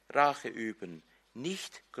 nicht Rache üben,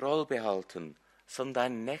 nicht Groll behalten, sondern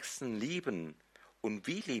deinen Nächsten lieben. Und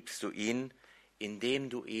wie liebst du ihn? Indem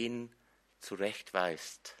du ihn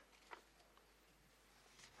zurechtweist.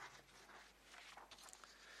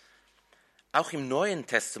 Auch im Neuen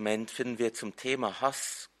Testament finden wir zum Thema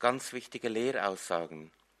Hass ganz wichtige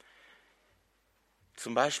Lehraussagen.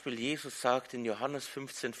 Zum Beispiel Jesus sagt in Johannes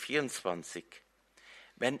 15,24: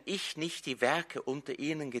 Wenn ich nicht die Werke unter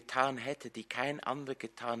ihnen getan hätte, die kein anderer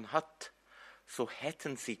getan hat, so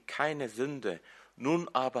hätten sie keine Sünde. Nun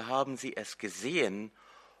aber haben sie es gesehen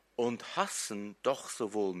und hassen doch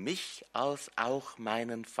sowohl mich als auch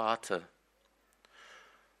meinen Vater.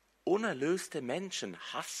 Unerlöste Menschen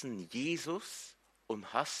hassen Jesus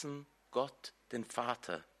und hassen Gott, den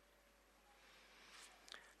Vater.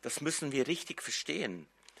 Das müssen wir richtig verstehen,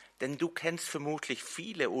 denn du kennst vermutlich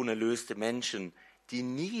viele unerlöste Menschen, die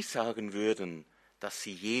nie sagen würden, dass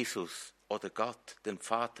sie Jesus oder Gott, den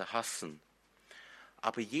Vater, hassen.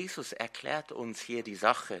 Aber Jesus erklärt uns hier die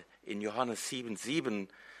Sache in Johannes 7,7,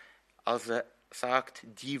 als er sagt,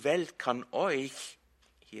 die Welt kann euch,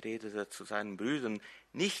 hier redet er zu seinen Brüdern,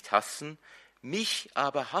 nicht hassen, mich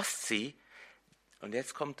aber hasst sie. Und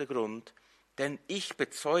jetzt kommt der Grund: Denn ich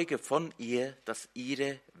bezeuge von ihr, dass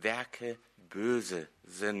ihre Werke böse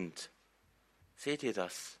sind. Seht ihr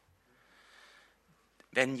das?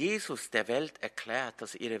 Wenn Jesus der Welt erklärt,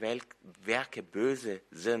 dass ihre Werke böse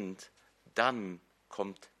sind, dann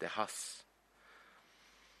kommt der Hass.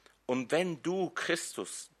 Und wenn du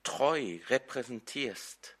Christus treu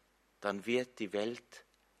repräsentierst, dann wird die Welt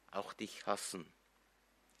auch dich hassen.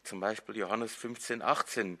 Zum Beispiel Johannes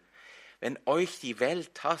 15,18. Wenn euch die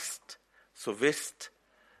Welt hasst, so wisst,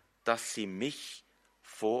 dass sie mich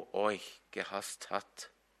vor euch gehasst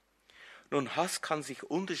hat. Nun, Hass kann sich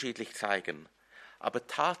unterschiedlich zeigen, aber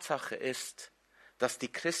Tatsache ist, dass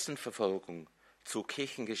die Christenverfolgung zur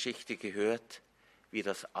Kirchengeschichte gehört, wie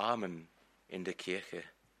das Amen in der Kirche.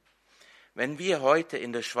 Wenn wir heute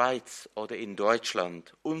in der Schweiz oder in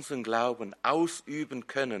Deutschland unseren Glauben ausüben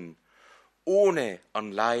können, ohne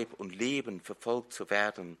an Leib und Leben verfolgt zu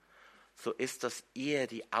werden, so ist das eher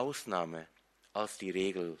die Ausnahme als die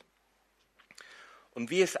Regel. Und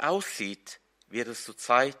wie es aussieht, wird es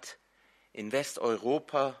zurzeit in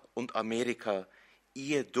Westeuropa und Amerika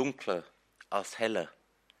eher dunkler als heller,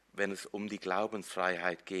 wenn es um die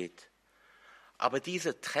Glaubensfreiheit geht. Aber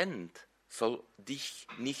dieser Trend soll dich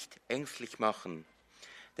nicht ängstlich machen,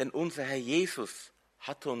 denn unser Herr Jesus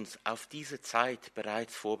hat uns auf diese Zeit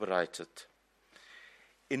bereits vorbereitet.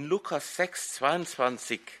 In Lukas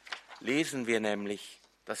 6,22 lesen wir nämlich,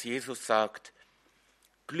 dass Jesus sagt: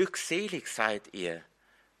 Glückselig seid ihr,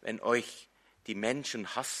 wenn euch die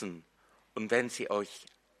Menschen hassen und wenn sie euch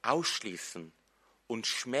ausschließen und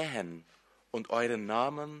schmähen und euren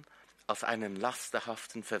Namen als einen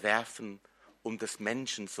Lasterhaften verwerfen um des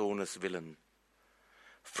Menschensohnes willen.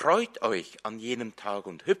 Freut euch an jenem Tag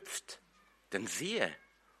und hüpft, denn siehe,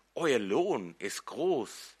 euer Lohn ist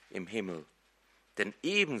groß im Himmel, denn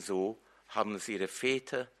ebenso haben es ihre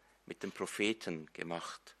Väter mit den Propheten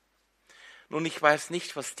gemacht. Nun, ich weiß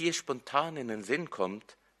nicht, was dir spontan in den Sinn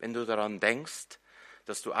kommt, wenn du daran denkst,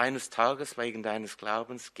 dass du eines Tages wegen deines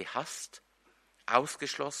Glaubens gehasst,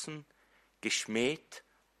 ausgeschlossen, geschmäht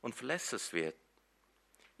und verlässlich wirst.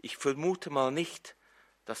 Ich vermute mal nicht,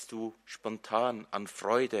 dass du spontan an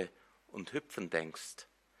Freude und Hüpfen denkst.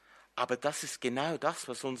 Aber das ist genau das,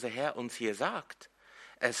 was unser Herr uns hier sagt.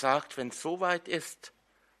 Er sagt, wenn es soweit ist,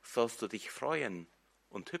 sollst du dich freuen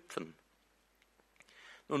und hüpfen.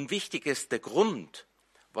 Nun, wichtig ist der Grund,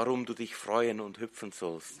 warum du dich freuen und hüpfen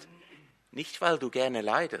sollst. Nicht, weil du gerne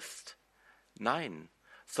leidest, nein,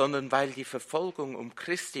 sondern weil die Verfolgung um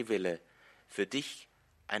Christi Wille für dich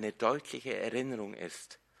eine deutliche Erinnerung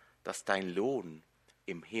ist, dass dein Lohn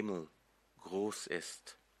im Himmel groß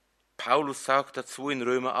ist. Paulus sagt dazu in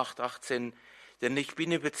Römer 8,18, denn ich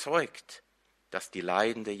bin überzeugt, dass die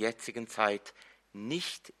Leiden der jetzigen Zeit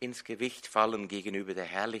nicht ins Gewicht fallen gegenüber der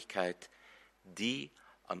Herrlichkeit, die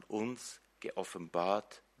an uns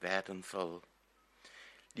geoffenbart werden soll.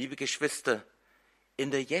 Liebe Geschwister, in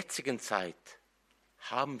der jetzigen Zeit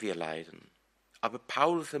haben wir Leiden, aber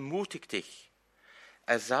Paulus ermutigt dich.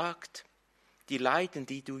 Er sagt, die Leiden,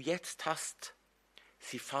 die du jetzt hast,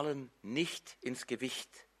 sie fallen nicht ins Gewicht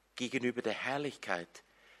gegenüber der Herrlichkeit,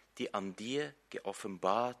 die an dir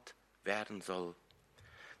geoffenbart werden soll.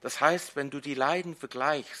 Das heißt, wenn du die Leiden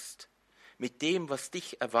vergleichst mit dem, was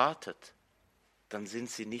dich erwartet, dann sind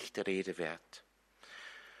sie nicht der Rede wert.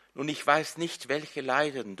 Nun, ich weiß nicht, welche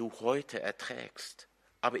Leiden du heute erträgst,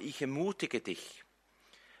 aber ich ermutige dich,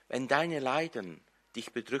 wenn deine Leiden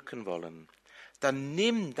dich bedrücken wollen, dann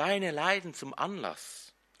nimm deine Leiden zum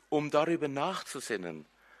Anlass, um darüber nachzusinnen,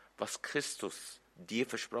 was Christus dir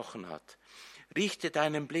versprochen hat. Richte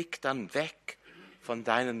deinen Blick dann weg von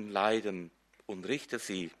deinen Leiden und richte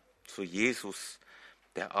sie zu Jesus,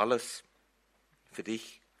 der alles für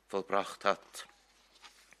dich vollbracht hat.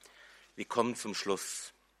 Wir kommen zum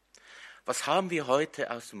Schluss. Was haben wir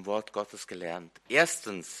heute aus dem Wort Gottes gelernt?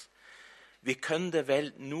 Erstens, wir können der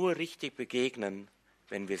Welt nur richtig begegnen,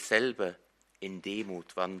 wenn wir selber in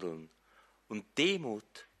Demut wandeln. Und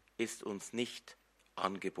Demut ist uns nicht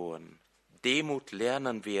angeboren. Demut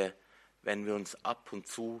lernen wir, wenn wir uns ab und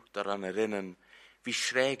zu daran erinnern, wie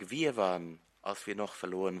schräg wir waren, als wir noch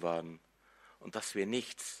verloren waren. Und dass wir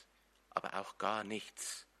nichts, aber auch gar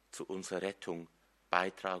nichts zu unserer Rettung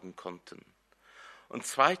beitragen konnten. Und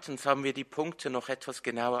zweitens haben wir die Punkte noch etwas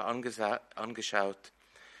genauer angeschaut,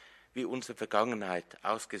 wie unsere Vergangenheit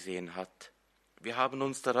ausgesehen hat. Wir haben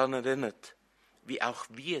uns daran erinnert, wie auch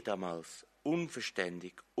wir damals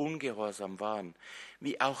unverständig, ungehorsam waren,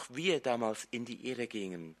 wie auch wir damals in die Irre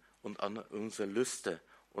gingen und an unsere Lüste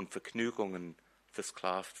und Vergnügungen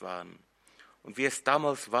versklavt waren. Und wie es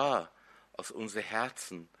damals war, als unsere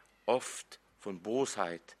Herzen oft von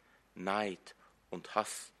Bosheit, Neid und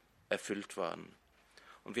Hass erfüllt waren.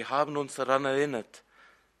 Und wir haben uns daran erinnert,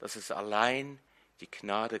 dass es allein die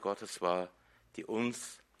Gnade Gottes war, die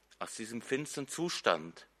uns aus diesem finsteren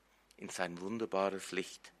Zustand in sein wunderbares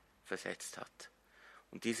Licht versetzt hat.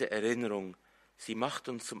 Und diese Erinnerung, sie macht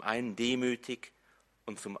uns zum einen demütig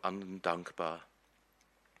und zum anderen dankbar.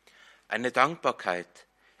 Eine Dankbarkeit,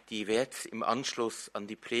 die wir jetzt im Anschluss an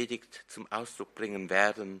die Predigt zum Ausdruck bringen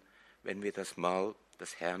werden, wenn wir das Mahl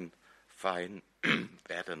des Herrn feiern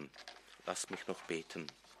werden. Lasst mich noch beten.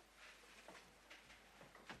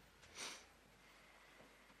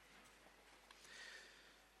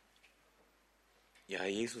 Ja,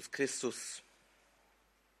 Jesus Christus,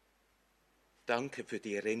 danke für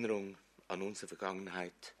die Erinnerung an unsere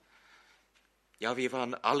Vergangenheit. Ja, wir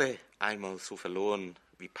waren alle einmal so verloren,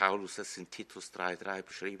 wie Paulus es in Titus 3,3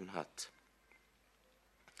 beschrieben hat.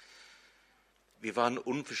 Wir waren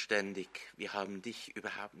unverständig, wir haben dich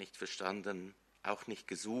überhaupt nicht verstanden, auch nicht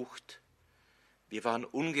gesucht. Wir waren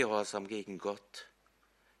ungehorsam gegen Gott.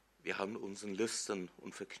 Wir haben unseren Lüsten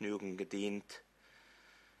und Vergnügen gedient.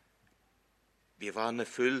 Wir waren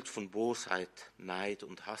erfüllt von Bosheit, Neid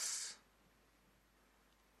und Hass.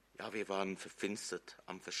 Ja, wir waren verfinstert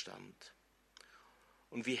am Verstand.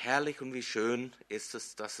 Und wie herrlich und wie schön ist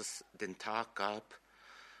es, dass es den Tag gab,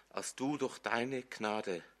 als du durch deine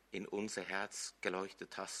Gnade in unser Herz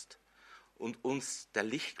geleuchtet hast und uns der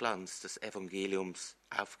Lichtglanz des Evangeliums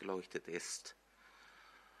aufgeleuchtet ist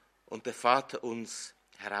und der Vater uns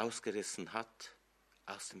herausgerissen hat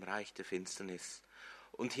aus dem Reich der Finsternis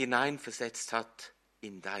und hineinversetzt hat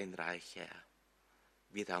in dein Reich, Herr.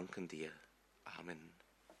 Wir danken dir. Amen.